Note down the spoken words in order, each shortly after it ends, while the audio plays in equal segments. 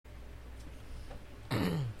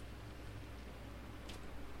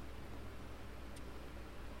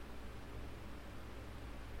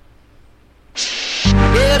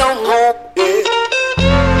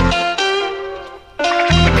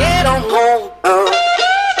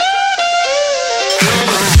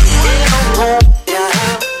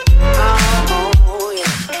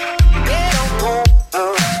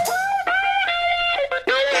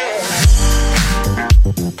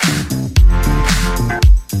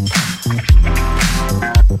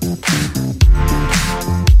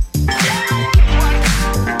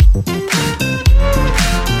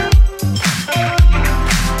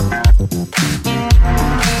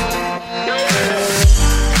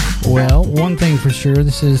thing for sure.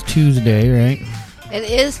 This is Tuesday, right? It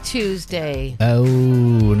is Tuesday. Oh,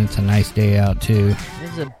 and it's a nice day out, too.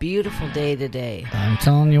 It's a beautiful day today. I'm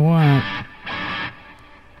telling you what.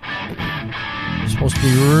 It's supposed to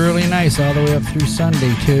be really nice all the way up through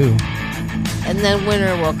Sunday, too. And then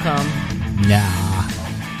winter will come. Nah.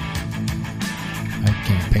 I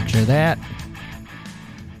can't picture that.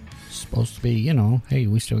 It's supposed to be, hey,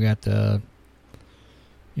 we still got the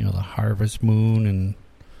harvest moon, and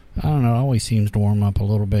I don't know, it always seems to warm up a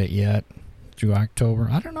little bit yet through October.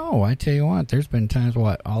 I don't know. I tell you what, there's been times,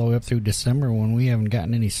 all the way up through December when we haven't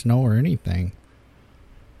gotten any snow or anything.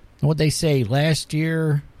 What'd they say? Last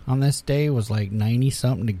year on this day was like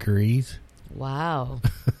 90-something degrees. Wow.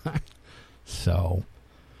 So,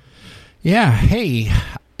 yeah. Hey,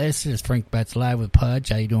 this is Frank Betts Live with Pudge.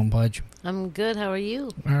 How you doing, Pudge? I'm good. How are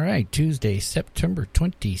you? All right. Tuesday, September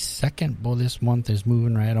 22nd. Boy, this month is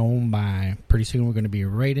moving right on by. Pretty soon we're going to be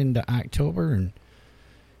right into October and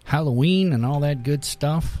Halloween and all that good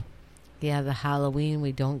stuff. Yeah, the Halloween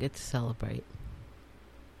we don't get to celebrate.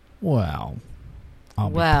 Well,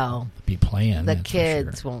 I'll be playing. The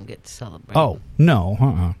kids won't get to celebrate. Oh,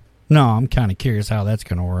 no. No, I'm kind of curious how that's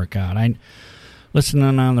going to work out. I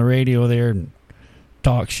listening on the radio there and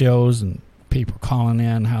talk shows and people calling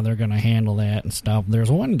in how they're going to handle that and stuff.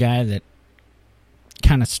 There's one guy that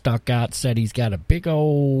kind of stuck out, said he's got a big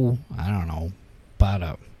old, I don't know, about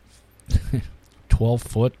a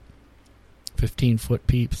 12-foot, 15-foot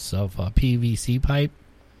piece of PVC pipe.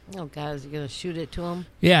 Oh, God, is he going to shoot it to him?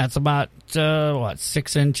 Yeah, it's about,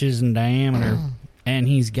 6 inches in diameter, and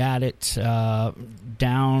he's got it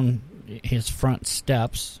down his front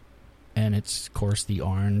steps, and it's, of course, the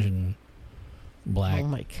orange and black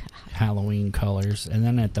Halloween colors. And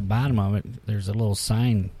then at the bottom of it, there's a little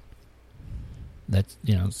sign that's,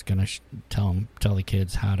 it's going to tell the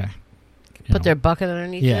kids how to put their bucket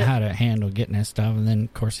underneath it? Yeah, how to handle getting that stuff. And then,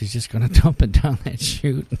 of course, he's just going to dump it down that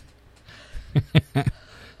chute.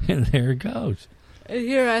 And there it goes.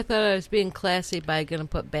 Here, I thought I was being classy by going to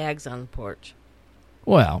put bags on the porch.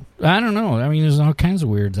 Well, I don't know. I mean, there's all kinds of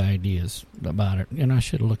weird ideas about it. I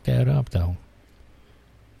should have looked that up, though.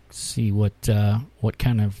 See what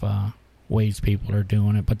kind of ways people are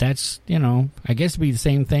doing it. But that's, I guess it'd be the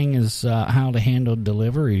same thing as how to handle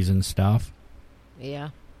deliveries and stuff. Yeah.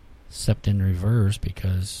 Except in reverse,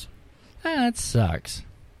 because that sucks.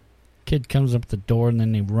 Kid comes up the door and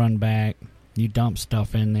then they run back. You dump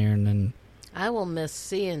stuff in there and then... I will miss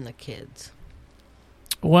seeing the kids.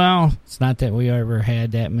 Well, it's not that we ever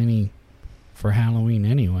had that many for Halloween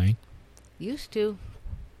anyway. Used to.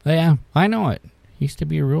 Yeah, I know it. Used to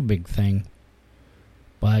be a real big thing.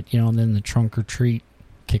 But, then the trunk or treat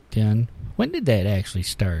kicked in. When did that actually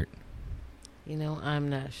start? I'm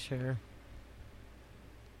not sure.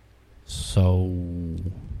 So,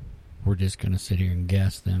 we're just going to sit here and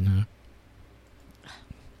guess then, huh?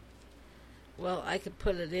 Well, I could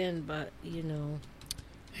put it in, but,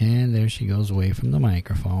 And there she goes away from the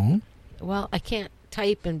microphone. Well, I can't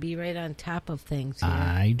type and be right on top of things here.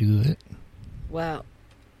 I do it. Well,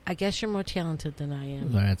 I guess you're more talented than I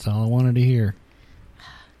am. That's all I wanted to hear.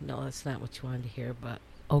 No, that's not what you wanted to hear, but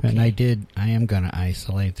okay. And I am going to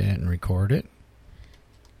isolate that and record it.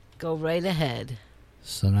 Go right ahead.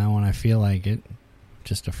 So now when I feel like it,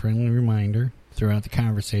 just a friendly reminder throughout the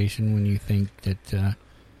conversation when you think that,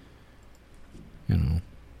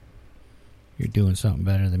 you're doing something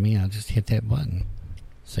better than me, I'll just hit that button.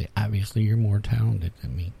 Say, obviously you're more talented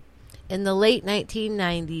than me. In the late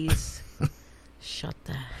 1990s. Shut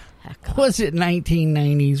the heck up. Was it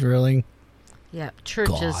 1990s, really? Yeah,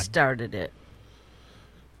 churches started it.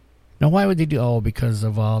 Now, why would they do? Oh, because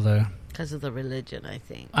of all the... Because of the religion, I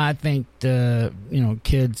think. I think the,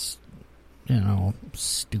 kids,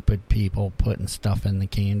 stupid people putting stuff in the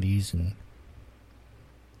candies. And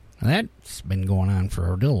that's been going on for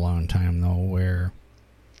a real long time, though, where,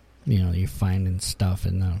 you're finding stuff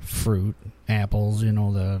in the fruit, apples,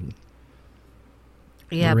 the...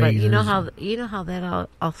 Yeah, but you know how that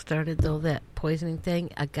all started, though, that poisoning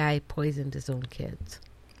thing? A guy poisoned his own kids.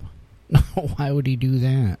 No, why would he do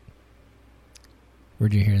that?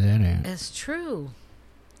 Where'd you hear that at? It's true.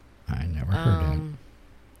 I never heard it.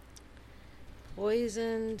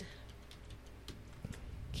 Poisoned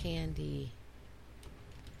candy.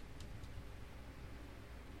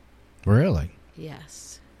 Really?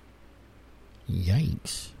 Yes.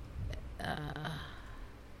 Yikes.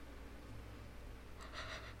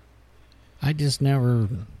 I just never,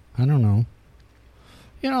 I don't know.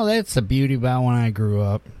 That's the beauty about when I grew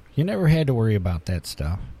up. You never had to worry about that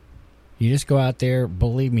stuff. You just go out there,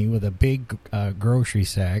 believe me, with a big grocery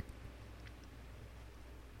sack,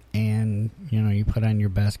 and, you put on your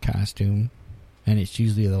best costume, And it's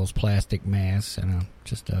usually those plastic masks and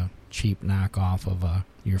just a cheap knockoff of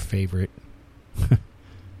your favorite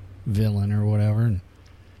villain or whatever. And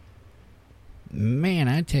man,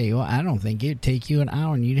 I tell you what, I don't think it'd take you an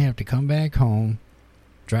hour and you'd have to come back home,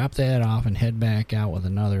 drop that off, and head back out with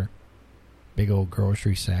another big old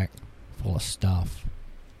grocery sack full of stuff.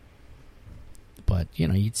 But,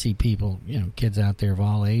 you'd see people, kids out there of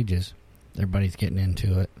all ages. Everybody's getting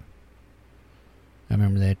into it. I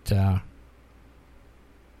remember that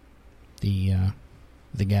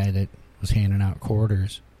the guy that was handing out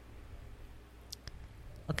quarters.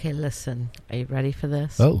 Okay, listen. Are you ready for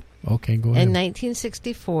this? Oh, okay, go ahead. In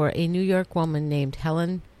 1964, a New York woman named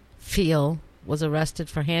Helen Pfeil was arrested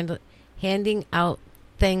for handing out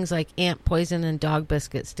things like ant poison and dog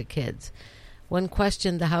biscuits to kids. When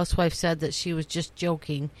questioned, the housewife said that she was just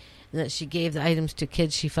joking and that she gave the items to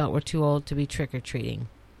kids she felt were too old to be trick-or-treating.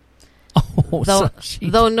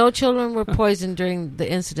 Though no children were poisoned during the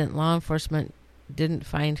incident, law enforcement didn't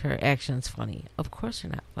find her actions funny. Of course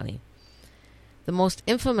they're not funny. The most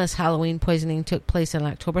infamous Halloween poisoning took place on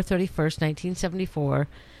October 31st, 1974.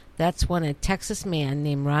 That's when a Texas man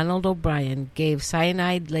named Ronald O'Brien gave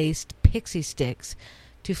cyanide-laced pixie sticks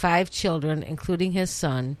to 5 children, including his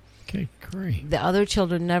son. Okay, great. The other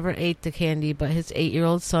children never ate the candy, but his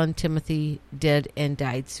 8-year-old son, Timothy, did and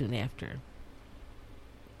died soon after.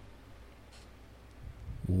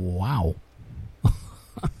 Wow.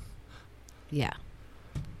 Yeah.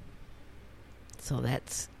 So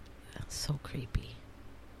that's so creepy.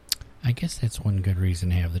 I guess that's one good reason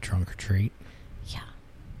to have the trunk or treat. Yeah.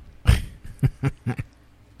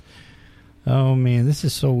 Oh, man, this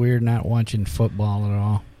is so weird not watching football at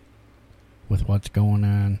all with what's going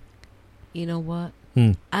on. You know what?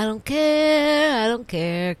 I don't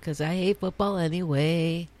care, because I hate football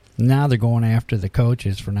anyway. Now they're going after the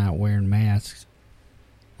coaches for not wearing masks.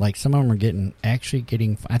 Like, some of them are actually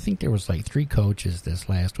getting, I think there was like 3 coaches this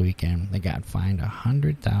last weekend. They got fined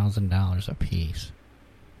 $100,000 a piece.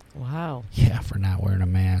 Wow. Yeah, for not wearing a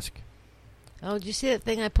mask. Oh, did you see that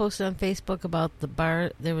thing I posted on Facebook about the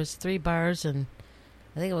bar? There was 3 bars in,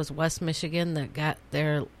 I think it was West Michigan, that got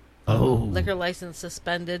their liquor license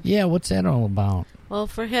suspended. Yeah, what's that all about? Well,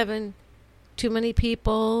 for having too many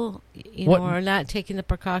people, or not taking the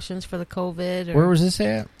precautions for the COVID. Where was this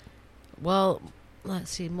at? Well,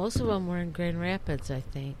 let's see. Most of them were in Grand Rapids, I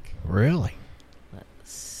think. Really?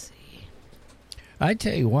 Let's see. I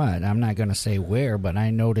tell you what, I'm not going to say where, but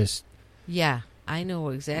I noticed. Yeah, I know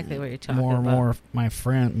exactly what you're talking about. More and more of my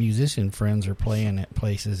musician friends are playing at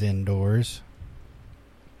places indoors.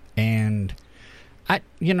 And,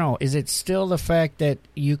 is it still the fact that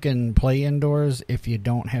you can play indoors if you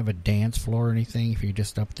don't have a dance floor or anything, if you're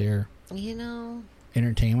just up there?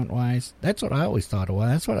 Entertainment-wise? That's what I always thought it was.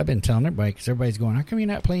 That's what I've been telling everybody, because everybody's going, how come you're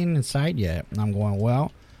not playing inside yet? And I'm going,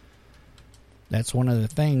 well, that's one of the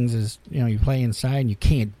things is, you play inside and you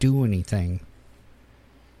can't do anything.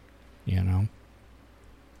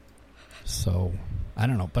 So, I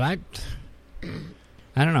don't know. But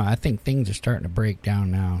I don't know. I think things are starting to break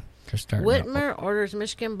down now. Whitmer orders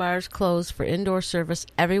Michigan bars closed for indoor service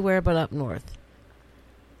everywhere but up north.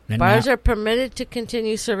 Bars are permitted to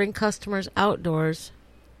continue serving customers outdoors,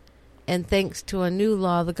 and thanks to a new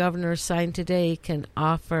law the governor signed today, can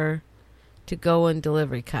offer to-go and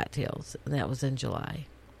delivery cocktails. And that was in July.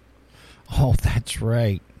 Oh, that's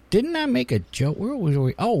right. Didn't I make a joke? Where was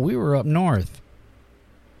we? Oh, we were up north.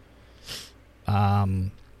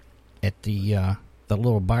 At the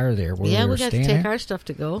little bar there where we were got to take our stuff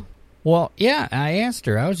to go. Well, yeah, I asked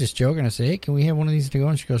her. I was just joking. I said, hey, can we have one of these to go?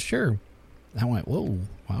 And she goes, sure. I went, whoa,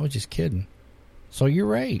 I was just kidding. So you're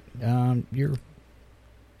right.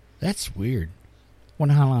 That's weird.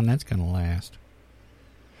 Wonder how long that's going to last.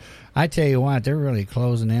 I tell you what, they're really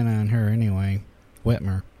closing in on her anyway,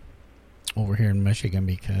 Whitmer, over here in Michigan,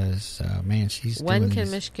 because, man, she's when doing can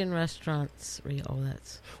these... Michigan restaurants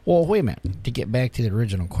that's... Well, wait a minute. To get back to the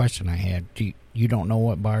original question I had, you don't know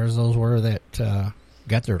what bars those were that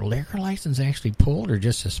got their liquor license actually pulled or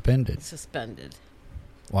just suspended? Suspended.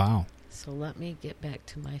 Wow. So let me get back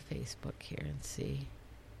to my Facebook here and see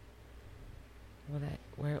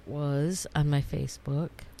where it was on my Facebook.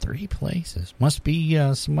 3 places. Must be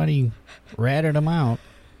somebody ratted them out.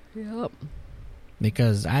 Yep.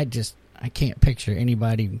 Because I can't picture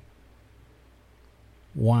anybody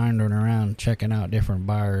wandering around checking out different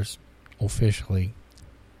bars officially,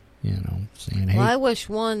 saying, hey. Well, I wish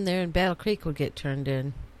one there in Battle Creek would get turned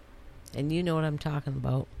in. And you know what I'm talking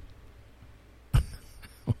about.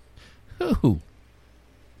 Who?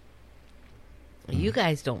 You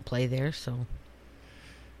guys don't play there, so.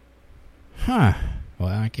 Huh. Well,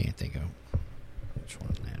 I can't think of which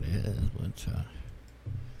one that is. But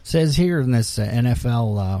says here in this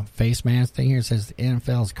NFL face mask thing here, it says the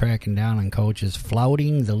NFL is cracking down on coaches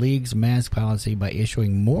flouting the league's mask policy by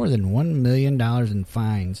issuing more than $1 million in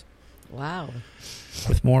fines. Wow.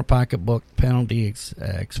 With more pocketbook penalty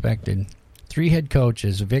expected. 3 head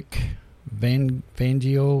coaches, Vic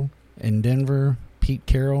Fangio in Denver, Pete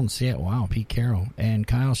Carroll in Seattle, Pete Carroll, and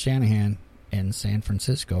Kyle Shanahan in San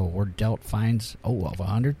Francisco were dealt fines of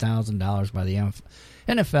 $100,000 by the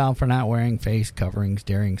NFL for not wearing face coverings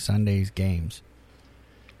during Sunday's games.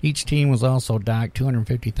 Each team was also docked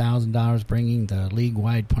 $250,000, bringing the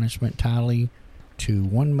league-wide punishment tally to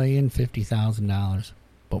 $1,050,000.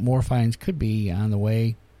 But more fines could be on the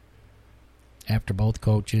way after both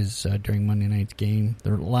coaches during Monday night's game.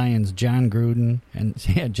 The Lions, John Gruden,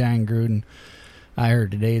 I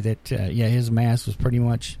heard today that, his mask was pretty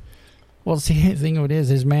much... Well, see, the thing of it is,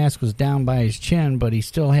 his mask was down by his chin, but he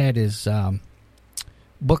still had his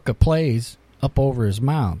book of plays up over his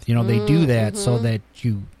mouth. You know, they do that so that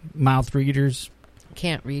you mouth readers...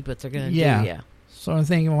 Can't read what they're going to do, yeah. So I'm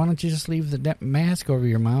thinking, why don't you just leave the mask over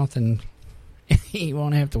your mouth and you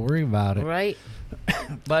won't have to worry about it. Right.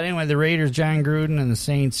 But anyway, the Raiders, John Gruden, and the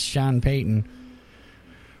Saints, Sean Payton,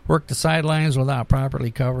 worked the sidelines without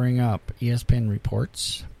properly covering up. ESPN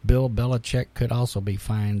reports Bill Belichick could also be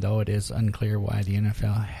fined, though it is unclear why the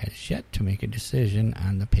NFL has yet to make a decision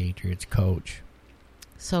on the Patriots coach.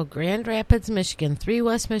 So Grand Rapids, Michigan, 3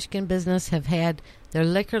 West Michigan businesses have had their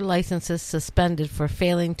liquor licenses suspended for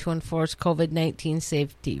failing to enforce COVID-19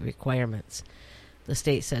 safety requirements, the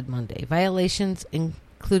state said Monday. Violations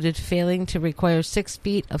included failing to require 6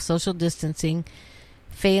 feet of social distancing,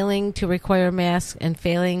 failing to require masks, and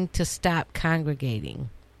failing to stop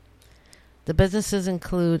congregating. The businesses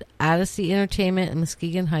include Odyssey Entertainment in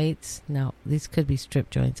Muskegon Heights. No, these could be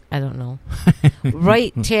strip joints. I don't know.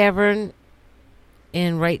 Wright Tavern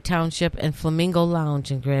in Wright Township and Flamingo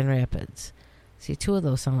Lounge in Grand Rapids. See, 2 of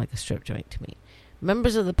those sound like a strip joint to me.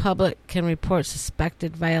 Members of the public can report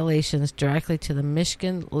suspected violations directly to the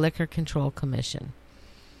Michigan Liquor Control Commission.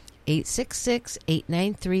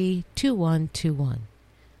 866-893-2121.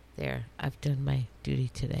 There, I've done my duty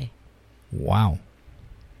today. Wow.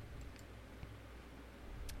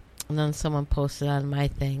 And then someone posted on my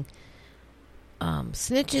thing,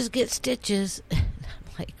 snitches get stitches. I'm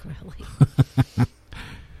like, really?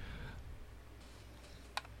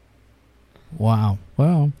 Wow.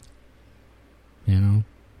 Well, you know,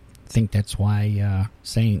 I think that's why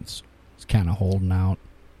Saints is kind of holding out.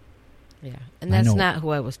 Yeah, and that's not who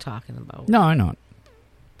I was talking about. No, I know.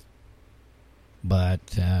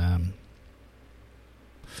 But,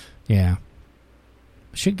 yeah.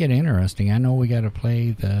 Should get interesting. I know we got to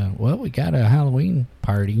play we got a Halloween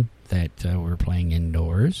party that we're playing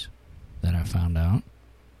indoors that I found out.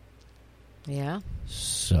 Yeah.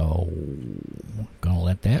 So, going to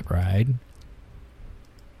let that ride.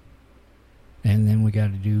 And then we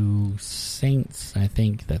got to do Saints, I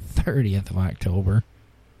think, the 30th of October.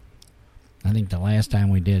 I think the last time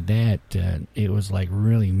we did that, it was like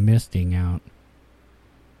really misting out.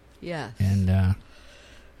 Yes. And,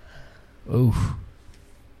 oof.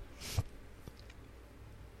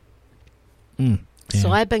 Yeah.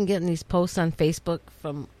 So I've been getting these posts on Facebook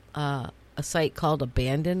from a site called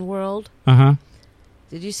Abandoned World. Uh-huh.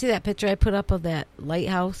 Did you see that picture I put up of that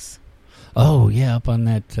lighthouse? Oh, yeah, up on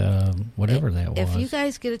that, whatever that was. If you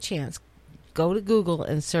guys get a chance, go to Google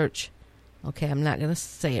and search, okay, I'm not going to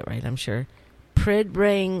say it right, I'm sure,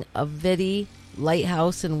 Pridbrangavidi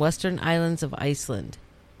Lighthouse in Western Islands of Iceland.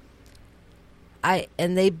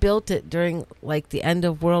 And they built it during, like, the end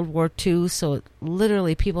of World War II, so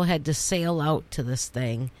literally people had to sail out to this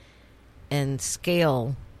thing and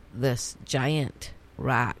scale this giant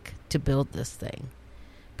rock to build this thing.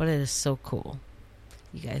 But it is so cool.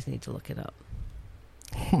 You guys need to look it up.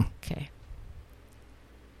 Huh. Okay.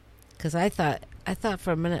 Because I thought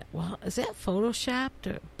for a minute, well, is that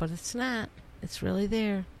photoshopped? But it's not. It's really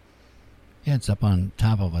there. Yeah, it's up on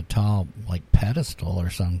top of a tall, like, pedestal or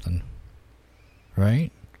something.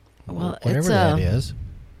 Right? Well, whatever that is.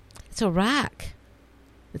 It's a rock.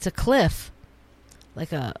 It's a cliff.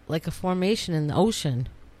 Like a formation in the ocean.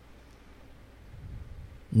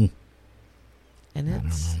 Mm. And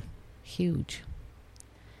it's huge.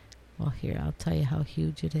 Well, here, I'll tell you how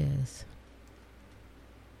huge it is.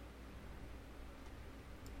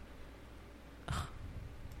 Oh.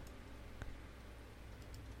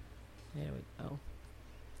 There we go.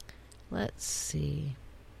 Let's see.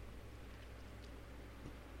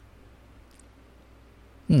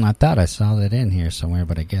 I thought I saw that in here somewhere,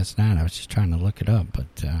 but I guess not. I was just trying to look it up,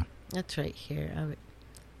 but... That's right here.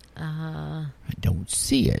 I don't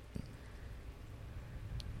see it.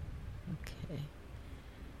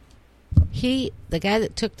 The guy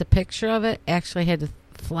that took the picture of it actually had to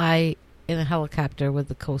fly in a helicopter with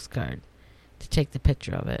the Coast Guard to take the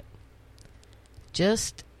picture of it.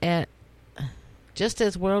 Just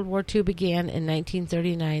as World War II began in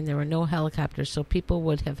 1939, there were no helicopters, so people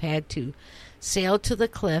would have had to sail to the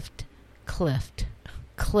cliff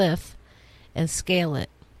and scale it.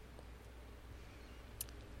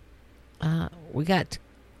 We got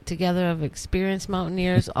together of experienced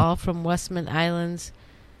mountaineers, all from Westman Islands.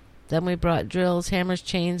 Then we brought drills, hammers,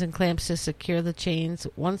 chains, and clamps to secure the chains.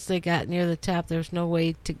 Once they got near the top, there was no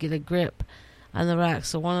way to get a grip on the rock,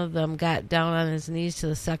 so one of them got down on his knees to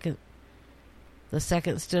the second. The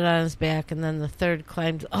second stood on his back, and then the third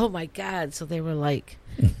climbed. Oh, my God. So they were, like,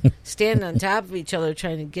 standing on top of each other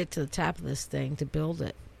trying to get to the top of this thing to build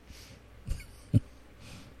it.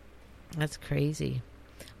 That's crazy.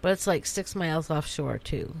 But it's, like, 6 miles offshore,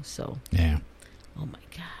 too. So, yeah. Oh, my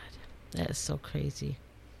God. That is so crazy.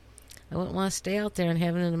 I wouldn't want to stay out there and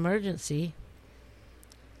have an emergency.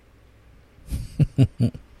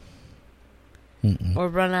 Or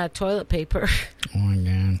run out of toilet paper. Oh, my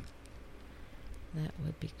God. That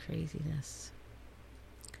would be craziness.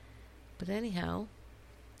 But anyhow,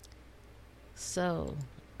 so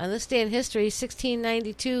on this day in history,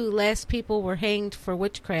 1692, last people were hanged for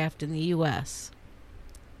witchcraft in the U.S.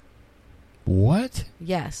 What?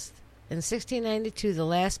 Yes. In 1692, the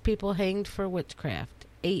last people hanged for witchcraft.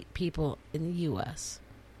 8 people in the U.S.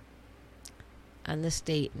 on this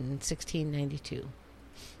date in 1692.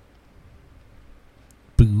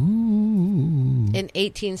 Boo. In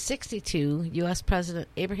 1862, U.S. President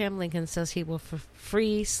Abraham Lincoln says he will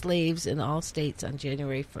free slaves in all states on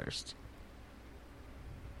January 1st.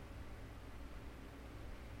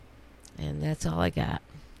 And that's all I got.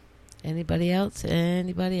 Anybody else?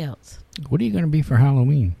 Anybody else? What are you going to be for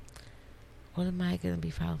Halloween? What am I going to be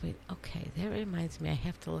for Halloween? Okay, that reminds me. I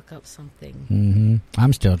have to look up something. Mm-hmm.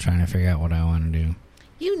 I'm still trying to figure out what I want to do.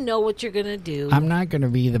 You know what you're going to do. I'm not going to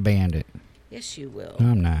be the bandit. Yes, you will. No,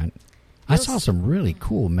 I'm not. I saw some really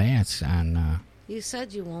cool masks on... you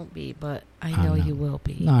said you won't be, but I know you will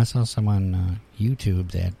be. No, I saw some on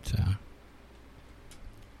YouTube that...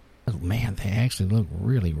 oh, man, they actually look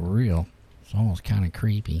really real. It's almost kind of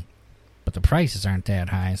creepy. But the prices aren't that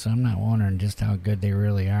high, so I'm not wondering just how good they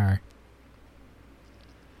really are.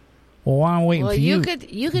 Well, while I'm waiting for you... Well,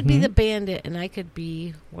 you could be the bandit, and I could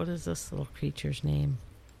be... What is this little creature's name?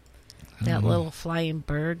 That little flying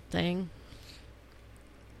bird thing?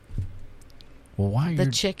 Well, why the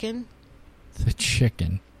chicken? The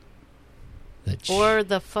chicken. Or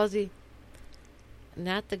the fuzzy...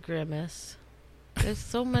 Not the grimace. There's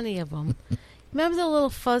so many of them. Remember the little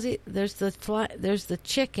fuzzy... There's the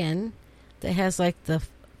chicken that has, like, the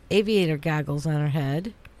aviator goggles on her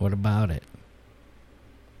head. What about it?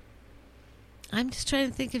 I'm just trying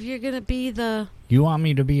to think if you're going to be the... You want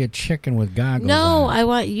me to be a chicken with goggles No, on? I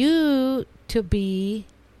want you to be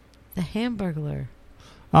the Hamburglar.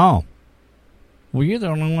 Oh. Well, you're the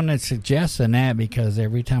only one that's suggesting that because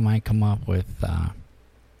every time I come up with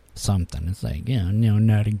something, it's like, yeah, no,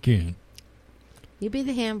 not again. You be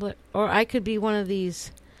the Hamburglar. Or I could be one of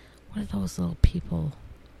these... What are those little people?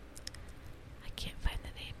 I can't find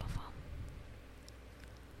the name of them.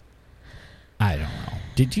 I don't know.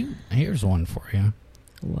 Did you... Here's one for you.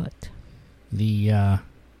 What? The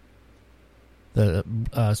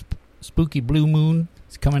spooky blue moon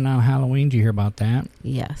is coming on Halloween. Did you hear about that?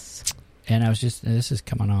 Yes. And I was just... This is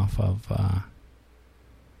coming off of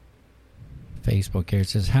Facebook here. It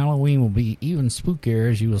says, Halloween will be even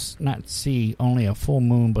spookier as you will not see only a full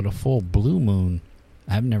moon, but a full blue moon.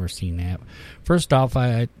 I've never seen that. First off,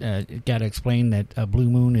 I got to explain that a blue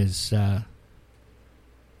moon is...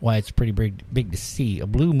 why it's pretty big to see. A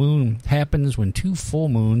blue moon happens when 2 full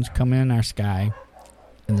moons come in our sky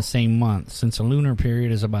in the same month. Since a lunar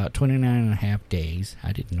period is about 29.5 days,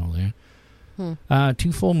 I didn't know that.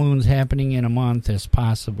 2 full moons happening in a month is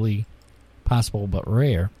possible but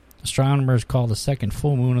rare. Astronomers call the second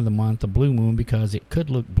full moon of the month a blue moon because it could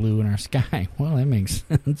look blue in our sky. Well, that makes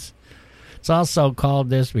sense. It's also called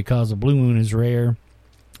this because a blue moon is rare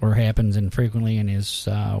or happens infrequently and is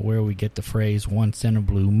where we get the phrase once in a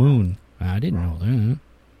blue moon. I didn't know that.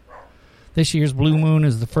 This year's blue moon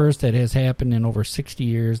is the first that has happened in over 60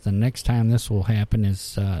 years. The next time this will happen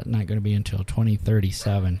is not going to be until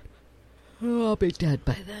 2037. Oh, I'll be dead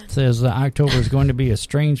by then. It says October is going to be a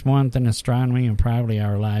strange month in astronomy and probably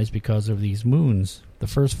our lives because of these moons. The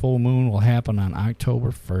first full moon will happen on October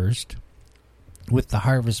 1st with the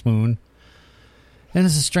harvest moon. And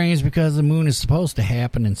this is strange because the moon is supposed to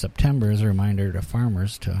happen in September as a reminder to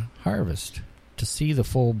farmers to harvest. To see the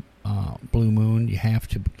full blue moon, you have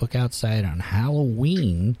to look outside on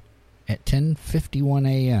Halloween at 10:51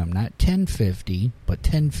 a.m. Not 10:50, but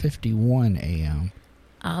 10:51 a.m.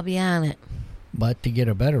 I'll be on it. But to get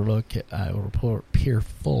a better look, it will appear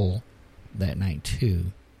full that night, too.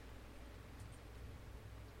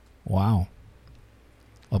 Wow.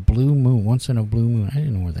 A blue moon, once in a blue moon. I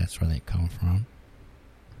didn't know where they come from.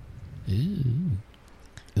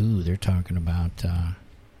 Ooh, they're talking about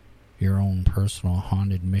your own personal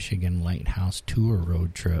haunted Michigan lighthouse tour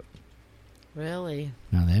road trip. Really?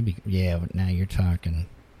 Now that'd be, yeah, but now you're talking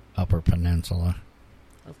Upper Peninsula.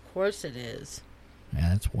 Of course it is. Yeah,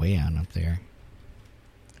 that's way on up there.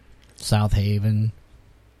 South Haven,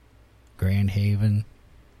 Grand Haven.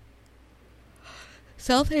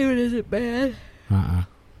 South Haven isn't bad.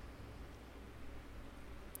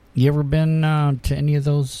 You ever been to any of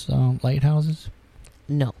those lighthouses?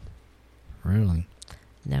 No. Really?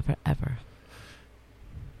 Never, ever.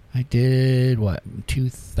 I did,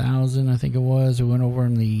 2000, I think it was. I went over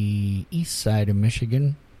on the east side of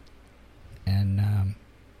Michigan and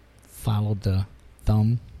followed the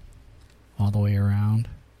thumb all the way around.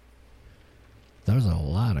 There was a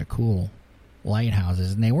lot of cool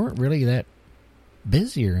lighthouses, and they weren't really that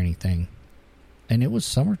busy or anything. And it was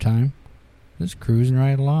summertime. Just cruising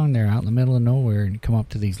right along there out in the middle of nowhere, and you come up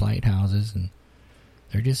to these lighthouses, and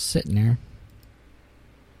they're just sitting there.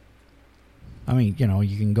 I mean, you know,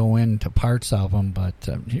 you can go into parts of them, but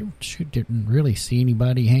you didn't really see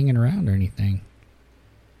anybody hanging around or anything.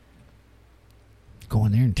 Go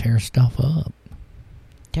in there and tear stuff up.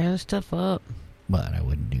 Tear stuff up. But I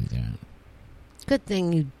wouldn't do that. Good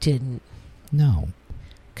thing you didn't. No.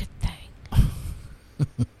 Good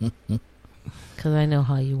thing. Because I know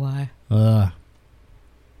how you are.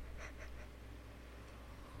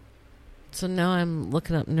 So now I'm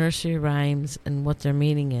looking up nursery rhymes and what their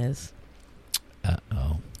meaning is.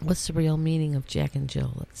 Uh-oh. What's the real meaning of Jack and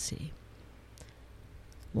Jill? Let's see.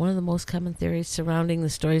 One of the most common theories surrounding the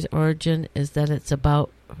story's origin is that it's about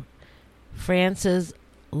Francis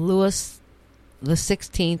Louis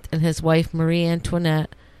XVI and his wife Marie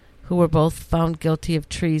Antoinette, who were both found guilty of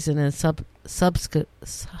treason and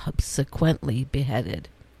subsequently beheaded.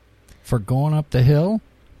 For going up the hill?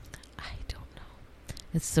 I don't know.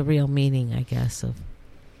 It's the real meaning, I guess, of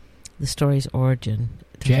the story's origin.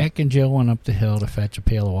 Jack and Jill went up the hill to fetch a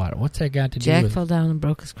pail of water. What's that got to do with... Jack fell down and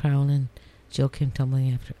broke his crown, and Jill came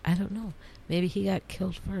tumbling after. I don't know. Maybe he got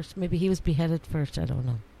killed first. Maybe he was beheaded first. I don't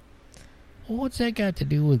know. Well, what's that got to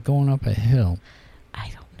do with going up a hill? I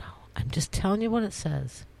don't know. I'm just telling you what it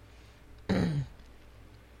says.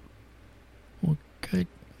 Well, good.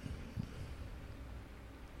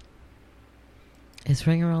 Is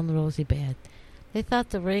ring around the rosy bad? They thought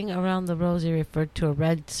the ring around the rosy referred to a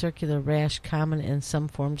red circular rash common in some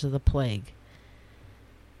forms of the plague.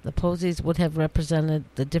 The posies would have represented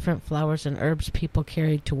the different flowers and herbs people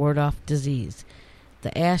carried to ward off disease.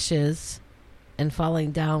 The ashes and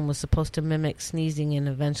falling down was supposed to mimic sneezing and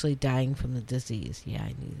eventually dying from the disease. Yeah,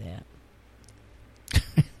 I knew that.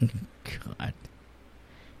 God.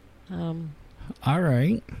 All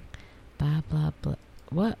right. Blah, blah, blah.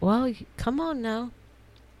 What? Well, come on now.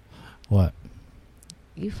 What?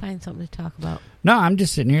 You find something to talk about. No, I'm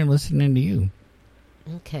just sitting here listening to you.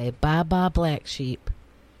 Okay, Baba Black Sheep.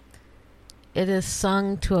 It is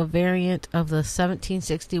sung to a variant of the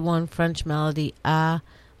 1761 French melody A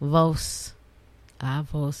vos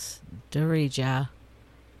dirija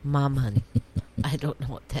maman. I don't know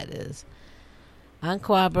what that is.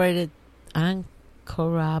 Uncorroborated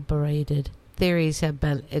theories have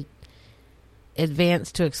been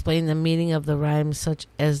advanced to explain the meaning of the rhyme, such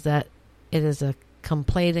as that it is a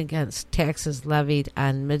complaint against taxes levied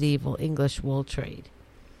on medieval English wool trade.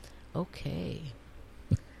 Okay.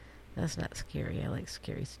 That's not scary. I like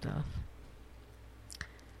scary stuff.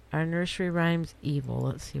 Are nursery rhymes evil?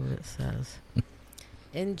 Let's see what it says.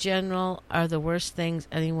 In general, are the worst things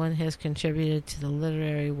anyone has contributed to the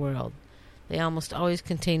literary world. They almost always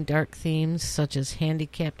contain dark themes such as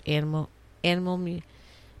handicapped animal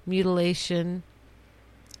mutilation,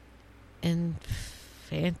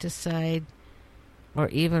 infanticide, or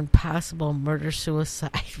even possible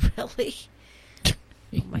murder-suicide. Really? Oh,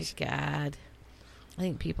 my God. I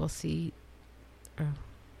think people see or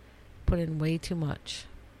put in way too much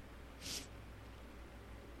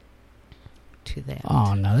to that.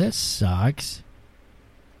 Oh, now this sucks.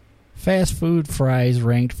 Fast food fries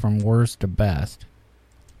ranked from worst to best.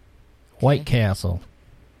 Okay. White Castle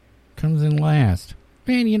comes in last.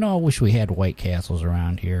 Man, you know, I wish we had White Castles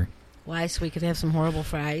around here. Why? So we could have some horrible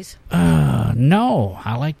fries? No.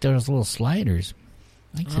 I like those little sliders.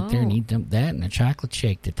 I can sit there and eat that and a chocolate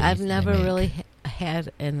shake that they I've never make. really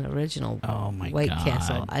had an original Oh, my White God.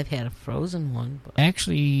 Castle. I've had a frozen one. But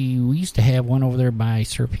Actually, we used to have one over there by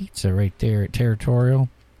Sir Pizza right there at Territorial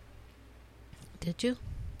did you?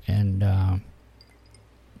 and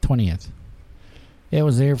 20th. It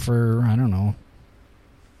was there for, I don't know,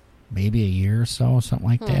 maybe a year or so, something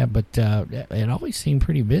like that. But it always seemed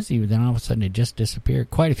pretty busy. But then all of a sudden it just disappeared.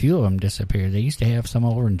 Quite a few of them disappeared. They used to have some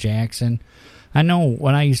over in Jackson. I know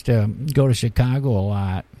when I used to go to Chicago a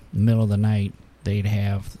lot, middle of the night, they'd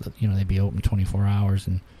have, they'd be open 24 hours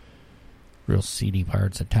in real seedy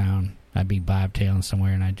parts of town. I'd be bobtailing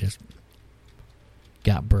somewhere, and I just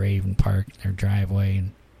got brave and parked in their driveway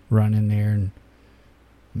and run in there. And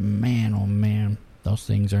man, oh man, those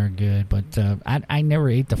things are good. But I never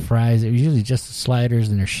ate the fries. It was usually just the sliders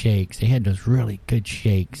and their shakes. They had those really good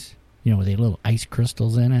shakes, with the little ice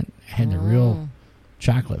crystals in it. Had the real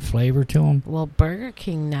chocolate flavor to them. Well, Burger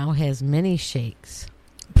King now has mini shakes.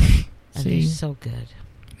 And they're See? so good.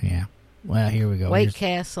 Yeah. Well, here we go. White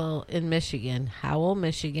Castle in Michigan, Howell,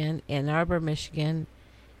 Michigan, Ann Arbor, Michigan,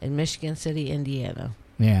 and Michigan City, Indiana.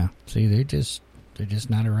 Yeah. See, they're just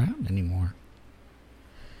not around anymore.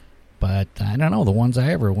 But I don't know. The ones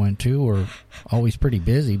I ever went to were always pretty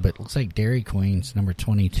busy. But it looks like Dairy Queen's number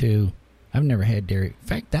 22. I've never had Dairy. In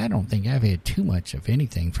fact, I don't think I've had too much of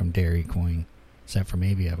anything from Dairy Queen, except for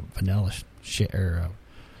maybe a vanilla shake or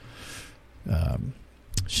a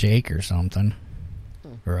shake or something,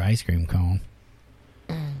 or ice cream cone.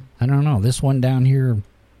 I don't know. This one down here,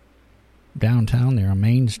 downtown there on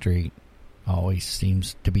Main Street, always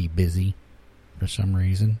seems to be busy for some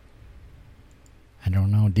reason. I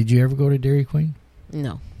don't know. Did you ever go to Dairy Queen?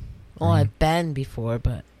 No. Well, I've been before,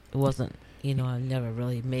 but it wasn't, I've never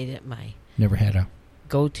really made it my Never had a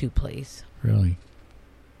go-to place. really.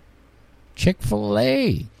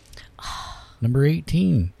 Chick-fil-A, number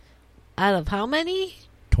 18, Out of how many?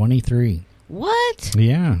 23. What?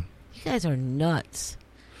 Yeah. You guys are nuts.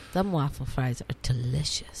 Them waffle fries are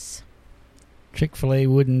delicious. Chick-fil-A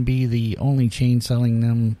wouldn't be the only chain selling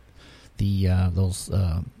them those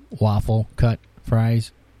waffle cut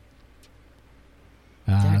fries.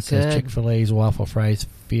 It says good. Chick-fil-A's waffle fries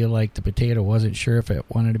feel like the potato wasn't sure if it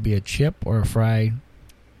wanted to be a chip or a fry.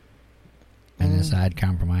 And this odd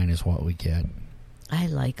compromise is what we get. I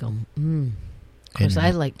like them. Of course,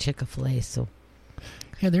 I like Chick-fil-A, so.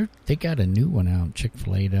 Yeah, they got a new one out.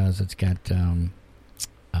 Chick-fil-A does. It's got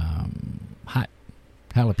hot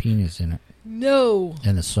jalapenos in it. No.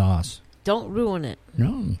 And the sauce. Don't ruin it.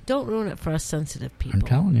 No. Don't ruin it for us sensitive people. I'm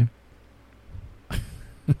telling you.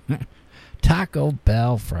 Taco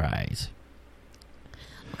Bell fries.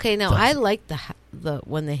 Okay, now I like the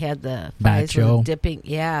when they had the fries with Nacho. the dipping.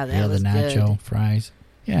 Yeah, that was the nacho good. fries.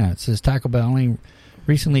 Yeah, it says Taco Bell only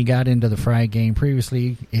recently got into the fry game.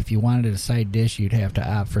 Previously, if you wanted a side dish, you'd have to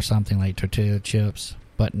opt for something like tortilla chips.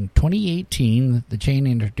 But in 2018, the chain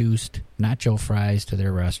introduced nacho fries to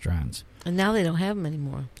their restaurants. And now they don't have them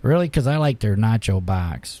anymore. Really? Because I like their nacho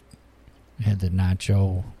box. It had the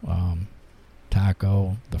nacho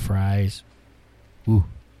taco, the fries. Ooh,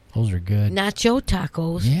 those are good. Nacho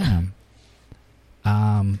tacos. Yeah.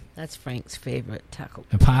 That's Frank's favorite taco.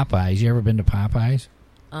 And Popeyes. You ever been to Popeyes?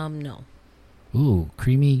 No. Ooh,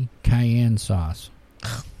 creamy cayenne sauce.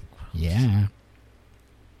 Yeah.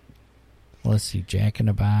 Let's see, Jack in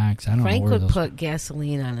the Box. I don't Frank know where would those. put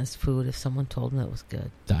gasoline on his food if someone told him it was good.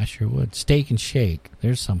 I sure would. Steak and Shake.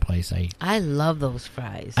 There's someplace I love those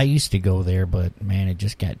fries. I used to go there, but man, it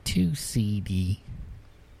just got too seedy.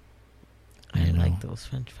 I like those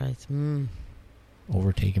French fries.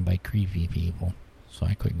 Overtaken by creepy people. So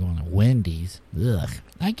I quit going to Wendy's. Ugh.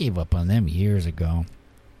 I gave up on them years ago.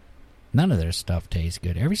 None of their stuff tastes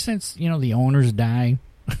good. Ever since, the owners die,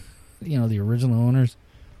 the original owners,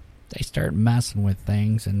 they start messing with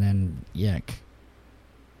things, and then, yuck.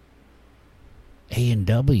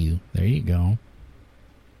 A&W. There you go.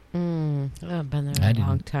 I've been there a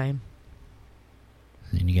long time.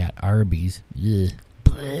 Then you got Arby's. Ugh.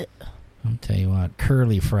 Blech. I'll tell you what,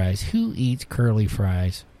 curly fries. Who eats curly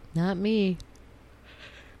fries? Not me.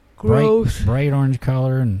 Gross. Bright orange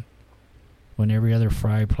color, and when every other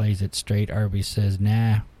fry plays it straight, Arby's says,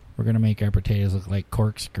 nah, we're going to make our potatoes look like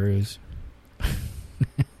corkscrews.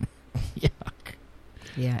 Yuck.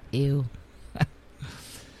 Yeah, ew. And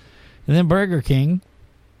then Burger King.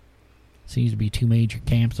 Seems to be two major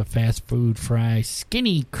camps of fast food fries.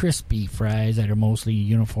 Skinny, crispy fries that are mostly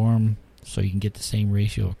uniform, so you can get the same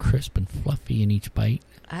ratio of crisp and fluffy in each bite.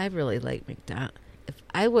 I really like McDonald's.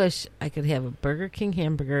 I wish I could have a Burger King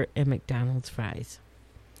hamburger and McDonald's fries.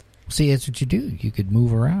 See, that's what you do. You could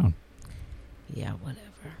move around. Yeah, whatever.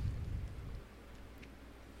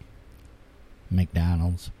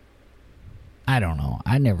 McDonald's. I don't know.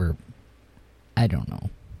 I don't know.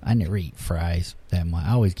 I never eat fries that much.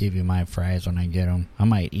 I always give you my fries when I get them. I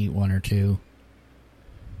might eat one or two.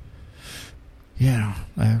 Yeah,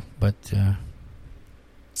 but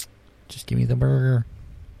just give me the burger.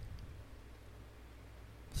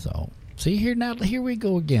 So, see here now. Here we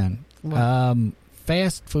go again.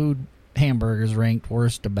 Fast food hamburgers ranked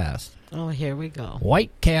worst to best. Oh, here we go.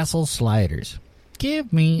 White Castle sliders.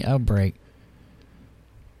 Give me a break.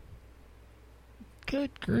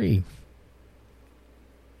 Good grief.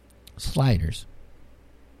 Sliders.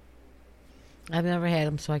 I've never had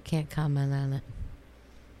them, so I can't comment on it.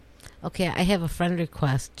 Okay, I have a friend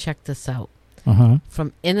request. Check this out.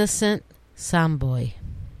 From Innocent Samboy.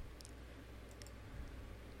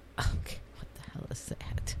 Okay, what the hell is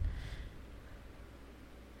that?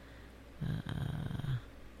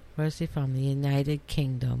 Where's he from? The United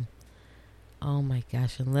Kingdom. Oh my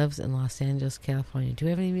gosh, and lives in Los Angeles, California. Do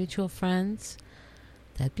we have any mutual friends?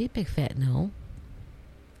 That'd be a big fat no.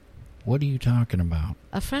 What are you talking about?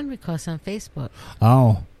 A friend request on Facebook.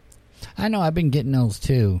 Oh, I know. I've been getting those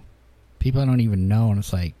too. People I don't even know, and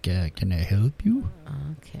it's like, can I help you?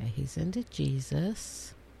 Okay, he's into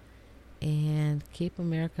Jesus. And keep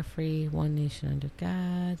America free, one nation under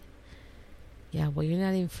God. Yeah, well, you're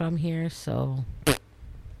not even from here, so...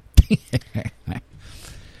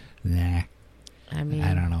 Nah. I mean...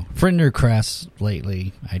 I don't know. Friend requests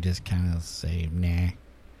lately, I just kind of say, nah.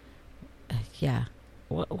 Yeah.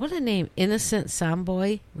 What a name. Innocent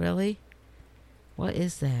Samboy? Really? What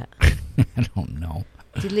is that? I don't know.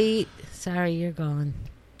 Delete. Sorry, you're gone.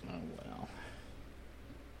 Oh, well.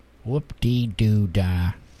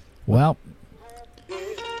 Whoop-dee-doo-dah. Well,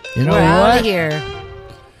 you know We're what? out of here.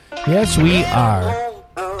 Yes, we are.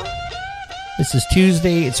 This is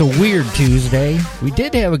Tuesday. It's a weird Tuesday. We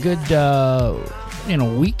did have a good,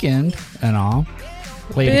 weekend and all.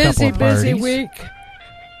 Played a couple of parties. Busy week.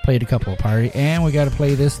 Played a couple of parties. And we got to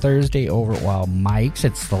play this Thursday over at Wild Mike's.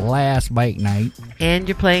 It's the last bike night. And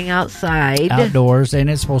you're playing outside. Outdoors. And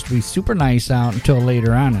it's supposed to be super nice out until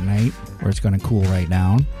later on at night, where it's going to cool right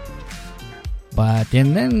down. But,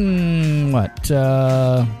 and then, what?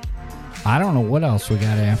 I don't know what else we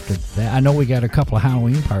got after that. I know we got a couple of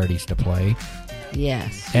Halloween parties to play.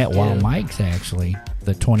 Yes. At Wild Mike's, actually.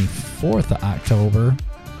 The 24th of October.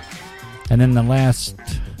 And then the last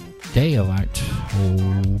day of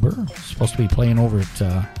October, supposed to be playing over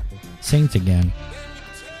at Saints again.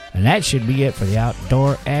 And that should be it for the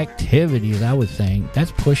outdoor activities, I would think.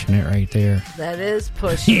 That's pushing it right there. That is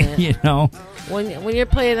pushing it. You know? When you're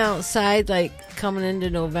playing outside, like coming into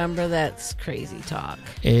November, that's crazy talk.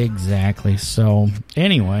 Exactly. So,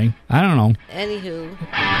 anyway, I don't know. Anywho.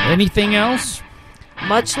 Anything else?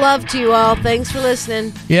 Much love to you all. Thanks for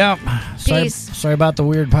listening. Yep. Peace. Sorry about the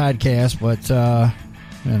weird podcast, but,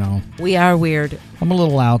 we are weird. I'm a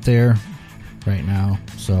little out there right now,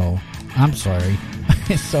 so I'm sorry.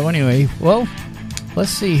 So, anyway, well,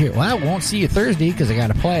 let's see here. Well, I won't see you Thursday because I got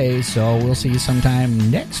to play, so we'll see you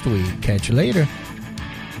sometime next week. Catch you later.